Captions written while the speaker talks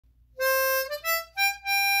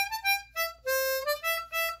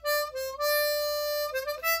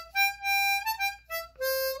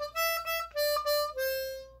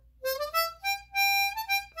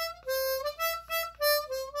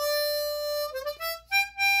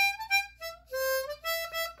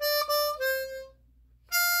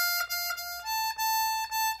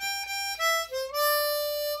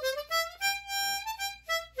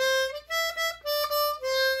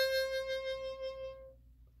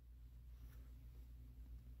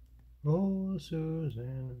Oh,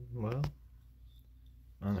 Susanna. Well,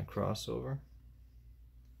 on the crossover,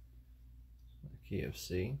 the key of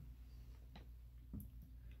C.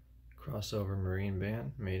 Crossover marine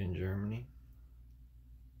band, made in Germany.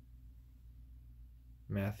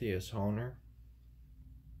 C Hohner,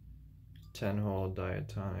 10-hole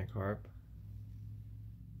diatonic harp.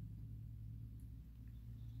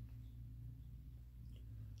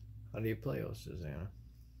 How do you play, oh Susanna?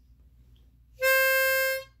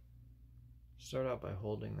 Start out by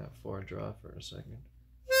holding that 4 draw for a second.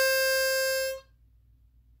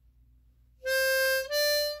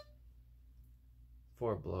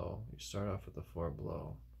 Four blow. You start off with the 4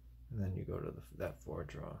 blow, and then you go to that 4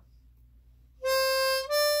 draw.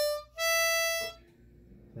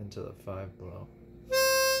 Then to the 5 blow.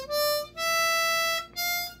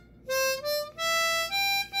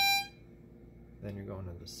 Then you're going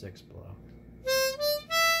to the 6 blow.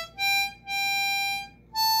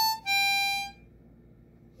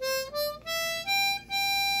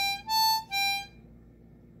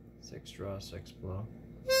 Six draw, 6 blow.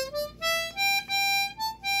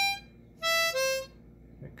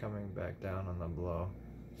 You're coming back down on the blow.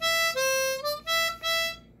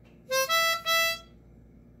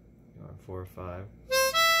 Going 4 5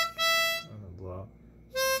 on the blow.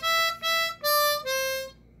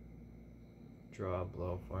 Draw a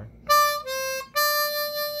blow for it.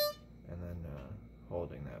 And then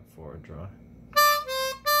holding that 4 draw.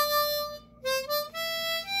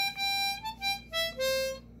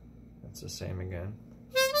 That's the same again.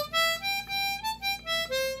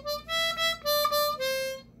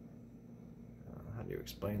 How do you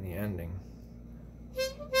explain the ending?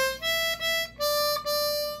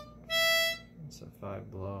 It's a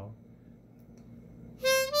 5 blow.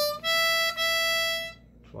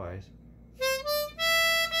 Twice.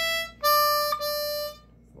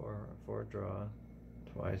 4 draw.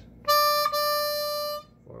 Twice.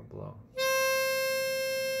 4 blow.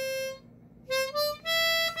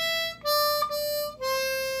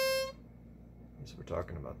 So we're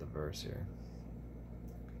talking about the verse here.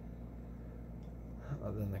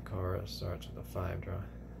 Then the chorus starts with a 5 draw.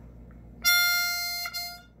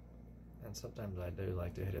 And sometimes I do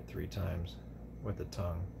like to hit it 3 times with the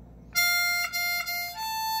tongue.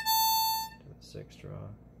 To the 6 draw.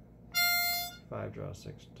 5 draw,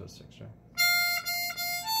 6 to 6 draw.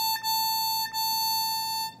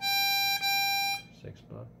 6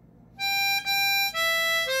 blow.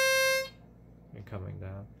 You're coming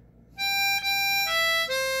down.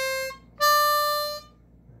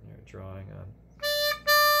 And you're drawing on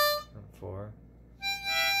 4.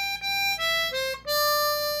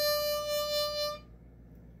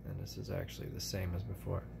 And this is actually the same as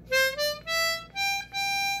before.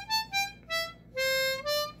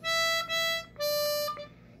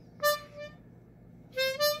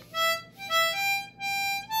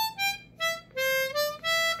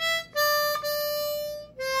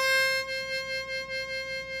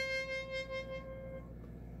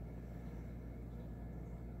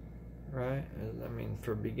 Right? I mean,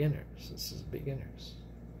 for beginners, this is beginners.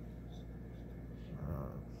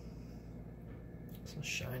 It's so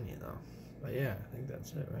shiny though. But yeah, I think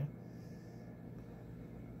that's it, right?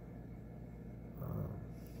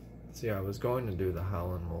 See, I was going to do the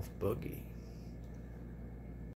Howlin' Wolf Boogie.